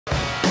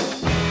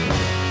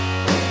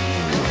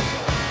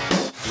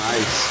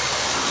Nice.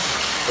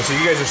 So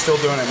you guys are still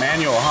doing it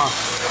manual, huh?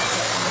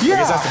 Yeah.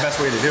 I guess that's the best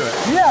way to do it.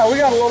 Yeah,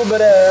 we got a little bit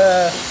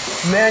of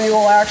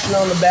manual action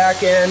on the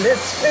back end.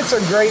 It's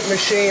a great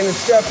machine.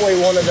 It's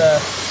definitely one of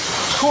the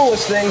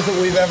coolest things that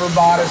we've ever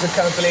bought as a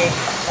company.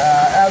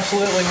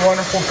 Absolutely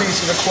wonderful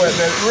piece of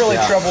equipment.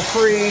 Really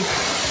trouble-free.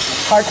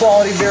 High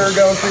quality beer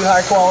going through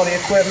high quality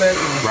equipment.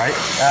 Right.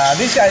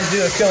 These guys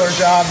do a killer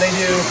job. They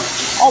do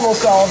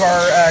almost all of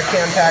our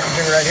can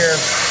packaging right here.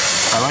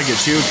 I like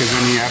it too because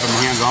when you have them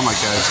hands-on like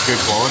that, it's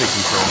good quality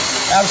control.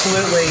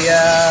 Absolutely.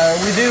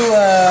 We do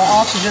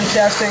oxygen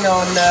testing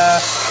on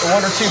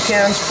 1 or 2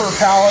 cans per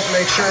pallet.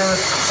 Make sure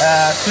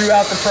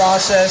throughout the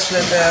process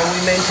that we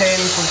maintain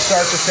from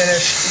start to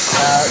finish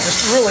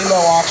just really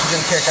low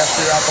oxygen pickup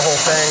throughout the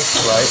whole thing.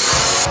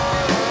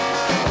 Right.